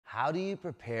How do you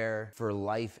prepare for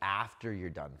life after you're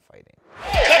done fighting?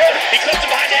 He clips him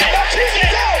behind the head.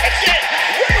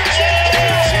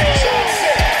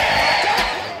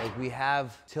 Like we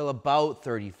have till about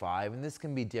 35, and this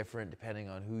can be different depending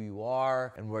on who you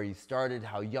are and where you started,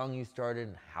 how young you started,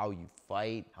 and how you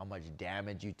fight, how much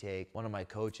damage you take. One of my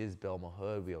coaches, Bill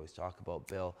Mahood, we always talk about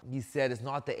Bill, he said it's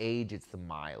not the age, it's the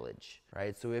mileage,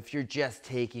 right? So if you're just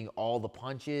taking all the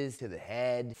punches to the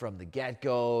head from the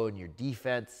get-go and your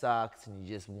defense sucks and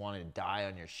you just want to die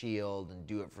on your shield and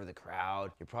do it for the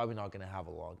crowd, you're probably not going to have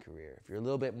a long career. If you're a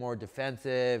little bit more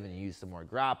defensive and you use some more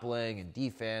grappling and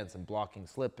defense and blocking,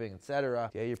 slipping,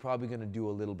 etc., yeah, you're probably going to do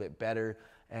a little bit better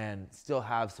and still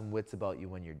have some wits about you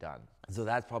when you're done. So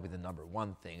that's probably the number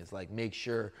one thing, is like make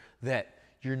sure that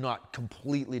you're not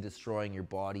completely destroying your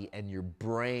body and your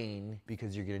brain,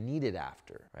 because you're gonna need it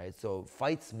after, right? So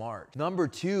fight smart. Number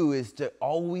two is to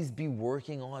always be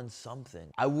working on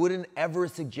something. I wouldn't ever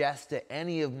suggest to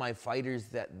any of my fighters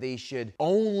that they should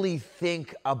only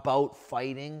think about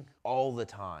fighting all the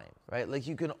time, right? Like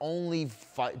you can only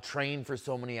train for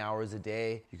so many hours a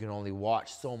day. You can only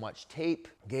watch so much tape.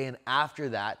 Okay, and after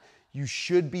that, you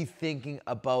should be thinking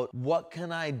about, what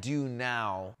can I do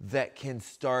now that can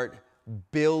start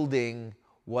building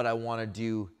what I want to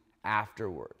do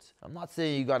afterwards. I'm not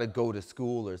saying you got to go to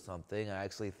school or something. I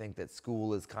actually think that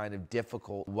school is kind of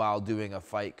difficult while doing a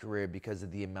fight career because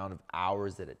of the amount of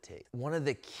hours that it takes. One of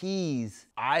the keys,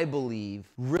 I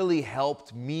believe, really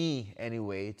helped me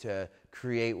anyway to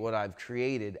create what I've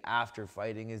created after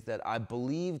fighting is that I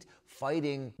believed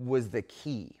fighting was the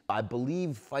key. I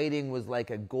believe fighting was like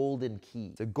a golden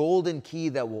key. It's a golden key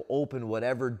that will open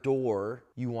whatever door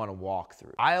you want to walk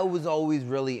through. I was always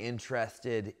really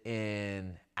interested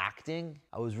in acting.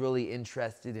 I was really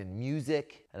interested in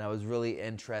music, and I was really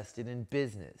interested in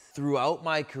business. Throughout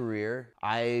my career,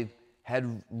 I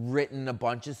had written a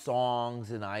bunch of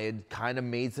songs and I had kind of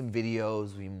made some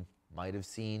videos. We might have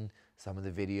seen some of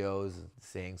the videos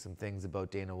saying some things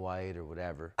about Dana White or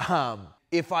whatever.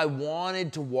 If I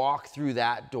wanted to walk through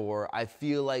that door, I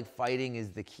feel like fighting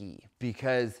is the key,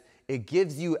 because it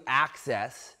gives you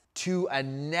access to a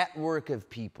network of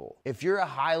people. If you're a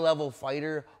high-level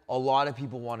fighter, a lot of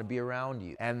people want to be around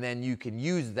you, and then you can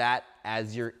use that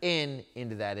as you're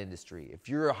into that industry. If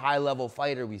you're a high-level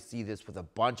fighter, we see this with a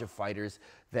bunch of fighters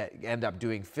that end up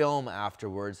doing film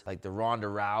afterwards, like the Ronda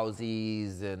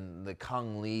Rouseys and the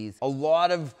Kung Lees. A lot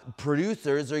of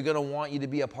producers are gonna want you to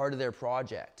be a part of their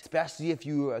project, especially if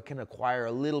you can acquire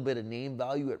a little bit of name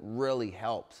value. It really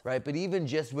helps, right? But even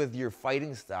just with your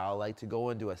fighting style, like to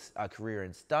go into a career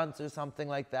in stunts or something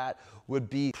like that would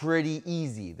be pretty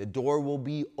easy. The door will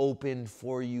be opened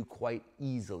for you quite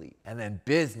easily. And then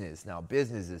business. Now,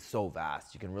 business is so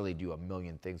vast. You can really do a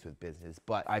million things with business,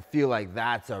 but I feel like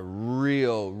that's a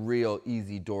real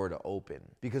easy door to open,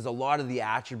 because a lot of the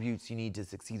attributes you need to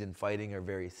succeed in fighting are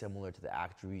very similar to the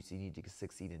attributes you need to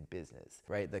succeed in business,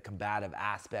 right? The combative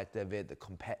aspect of it, the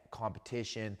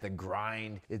competition, the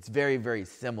grind, it's very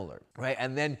similar, right?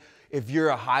 And then if you're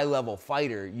a high-level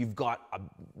fighter, you've got a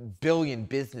billion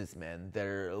businessmen that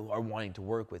are wanting to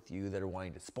work with you, that are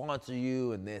wanting to sponsor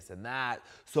you and this and that.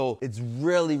 So it's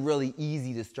really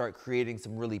easy to start creating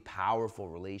some really powerful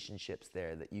relationships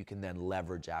there that you can then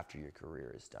leverage after your career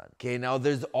is done. Okay, now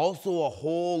there's also a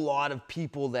whole lot of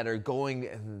people that are going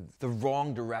in the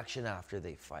wrong direction after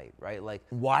they fight, right? Like,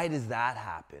 why does that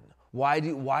happen? Why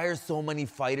are so many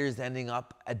fighters ending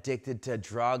up addicted to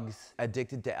drugs,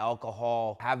 addicted to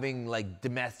alcohol, having like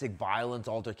domestic violence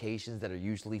altercations that are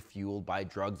usually fueled by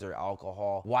drugs or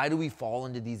alcohol? Why do we fall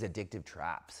into these addictive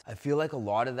traps? I feel like a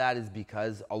lot of that is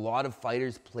because a lot of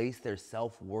fighters place their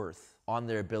self-worth on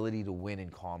their ability to win in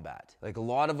combat. Like, a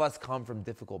lot of us come from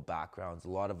difficult backgrounds. A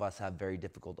lot of us have very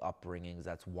difficult upbringings.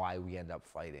 That's why we end up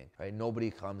fighting, right?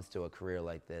 Nobody comes to a career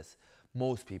like this.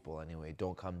 Most people anyway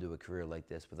don't come to a career like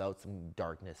this without some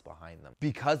darkness behind them.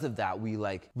 Because of that, we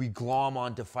glom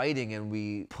onto fighting and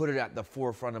we put it at the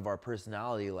forefront of our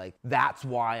personality. Like, that's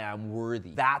why I'm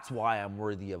worthy. That's why I'm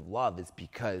worthy of love, is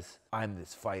because I'm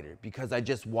this fighter, because I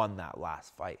just won that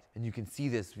last fight. And you can see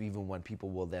this even when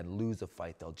people will then lose a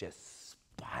fight, they'll just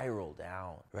spiral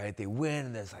down, right? They win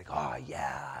and it's like, oh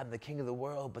yeah, I'm the king of the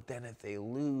world. But then if they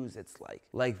lose, it's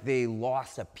like they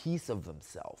lost a piece of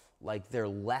themselves. Like they're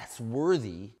less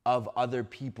worthy of other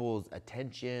people's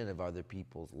attention, of other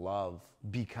people's love,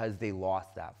 because they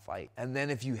lost that fight. And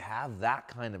then if you have that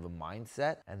kind of a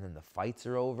mindset and then the fights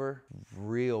are over,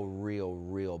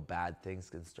 real bad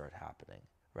things can start happening,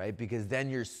 right? Because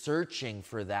then you're searching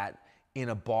for that in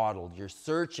a bottle, you're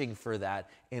searching for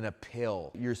that in a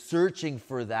pill, you're searching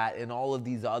for that in all of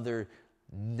these other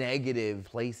negative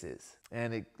places,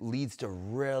 and it leads to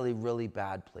really, really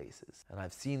bad places. And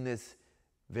I've seen this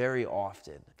very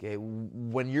often, okay?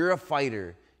 When you're a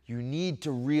fighter, you need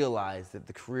to realize that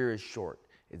the career is short.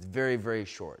 It's very, very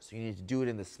short. So you need to do it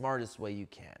in the smartest way you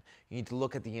can. You need to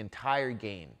look at the entire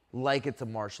game like it's a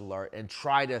martial art and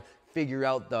try to figure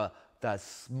out the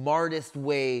smartest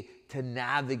way to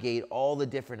navigate all the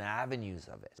different avenues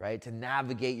of it, right? To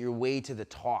navigate your way to the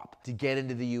top, to get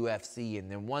into the UFC,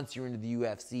 and then once you're into the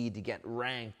UFC, to get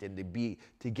ranked and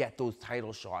to get those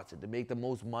title shots and to make the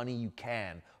most money you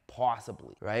can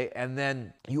possibly, right? And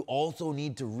then you also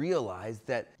need to realize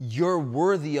that you're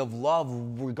worthy of love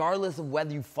regardless of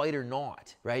whether you fight or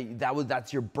not, right?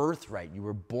 That's your birthright. You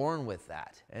were born with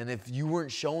that. And if you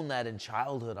weren't shown that in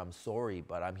childhood, I'm sorry,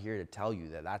 but I'm here to tell you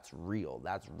that that's real.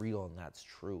 That's real and that's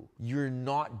true. You're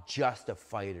not just a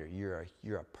fighter.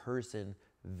 You're a person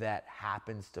that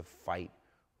happens to fight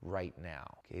right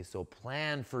now. Okay, so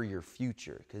plan for your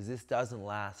future, because this doesn't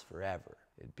last forever.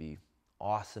 It'd be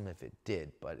awesome if it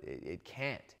did, but it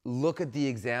can't. Look at the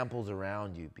examples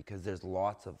around you, because there's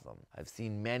lots of them. I've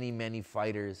seen many, many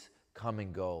fighters come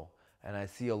and go, and I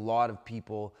see a lot of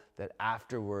people that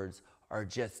afterwards are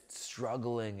just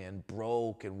struggling and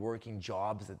broke and working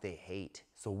jobs that they hate.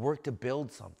 So work to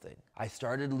build something. I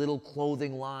started a little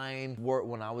clothing line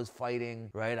when I was fighting,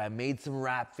 right? I made some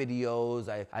rap videos.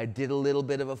 I did a little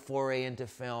bit of a foray into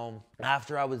film.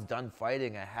 After I was done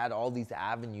fighting, I had all these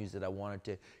avenues that I wanted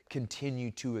to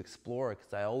continue to explore,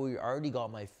 because I already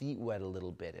got my feet wet a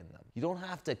little bit in them. You don't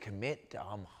have to commit to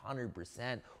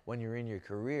 100% when you're in your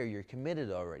career. You're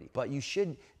committed already. But you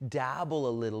should dabble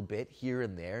a little bit here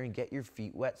and there and get your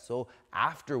feet wet, so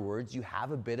afterwards you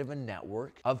have a bit of a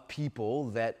network of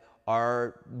people that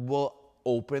will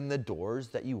open the doors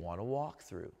that you want to walk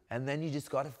through. And then you just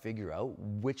got to figure out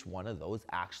which one of those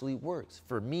actually works.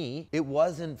 For me, it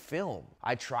wasn't film.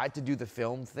 I tried to do the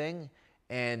film thing,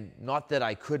 and not that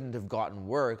I couldn't have gotten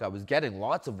work. I was getting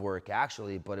lots of work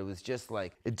actually, but it was just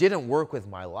like, it didn't work with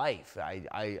my life.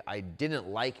 I didn't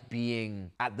like being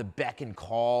at the beck and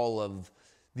call of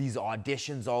these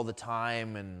auditions all the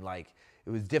time, and like, it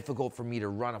was difficult for me to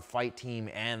run a fight team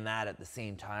and that at the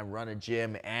same time, run a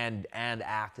gym and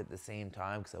act at the same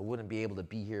time, because I wouldn't be able to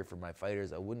be here for my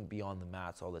fighters. I wouldn't be on the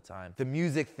mats all the time. The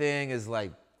music thing is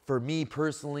like, for me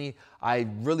personally, I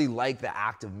really like the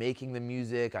act of making the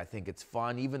music. I think it's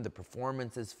fun. Even the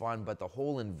performance is fun, but the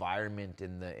whole environment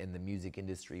in the music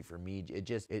industry for me,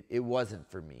 it wasn't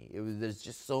for me. There's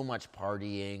just so much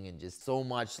partying and just so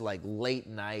much like late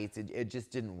nights. It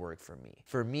just didn't work for me.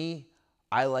 For me,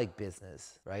 I like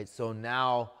business, right? So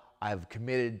now I've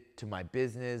committed to my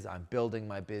business. I'm building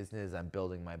my business. I'm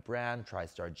building my brand.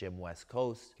 TriStar Gym West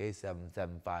Coast,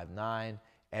 K7759.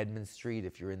 Edmond Street.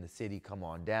 If you're in the city, come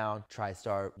on down.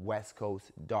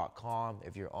 TriStarWestCoast.com.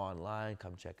 If you're online,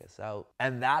 come check us out.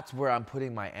 And that's where I'm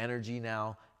putting my energy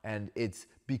now. And it's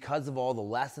because of all the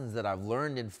lessons that I've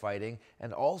learned in fighting,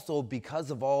 and also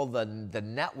because of all the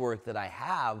network that I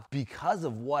have, because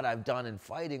of what I've done in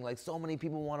fighting. Like, so many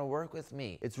people want to work with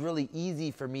me. It's really easy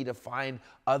for me to find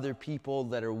other people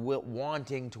that are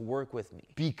wanting to work with me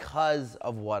because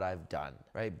of what I've done,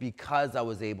 right? Because I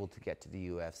was able to get to the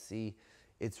UFC.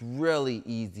 It's really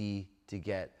easy to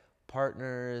get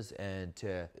partners and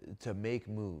to make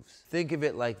moves. Think of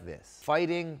it like this.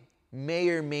 Fighting may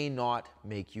or may not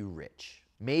make you rich.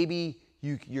 Maybe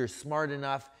you're smart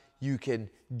enough, you can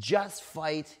just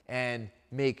fight and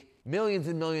make millions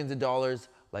and millions of dollars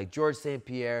like George St.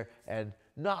 Pierre, and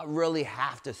not really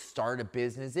have to start a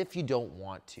business if you don't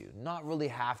want to. Not really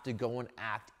have to go and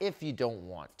act if you don't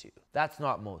want to. That's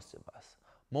not most of us.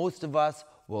 Most of us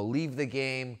will leave the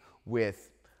game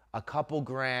with a couple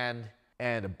grand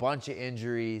and a bunch of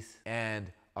injuries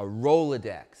and a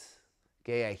Rolodex,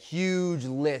 okay, a huge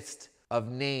list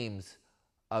of names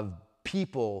of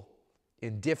people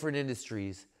in different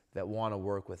industries that want to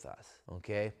work with us,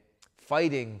 okay?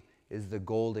 Fighting is the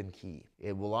golden key.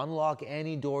 It will unlock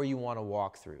any door you want to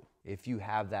walk through if you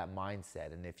have that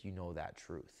mindset and if you know that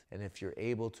truth. And if you're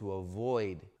able to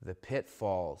avoid the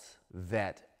pitfalls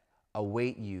that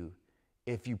await you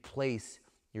if you place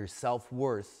your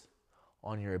self-worth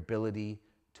on your ability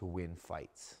to win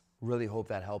fights. Really hope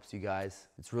that helps you guys.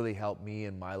 It's really helped me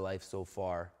in my life so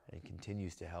far, and it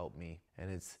continues to help me.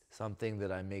 And it's something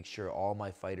that I make sure all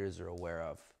my fighters are aware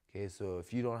of. Okay, so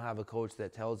if you don't have a coach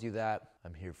that tells you that,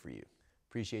 I'm here for you.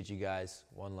 Appreciate you guys.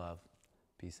 One love.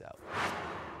 Peace out.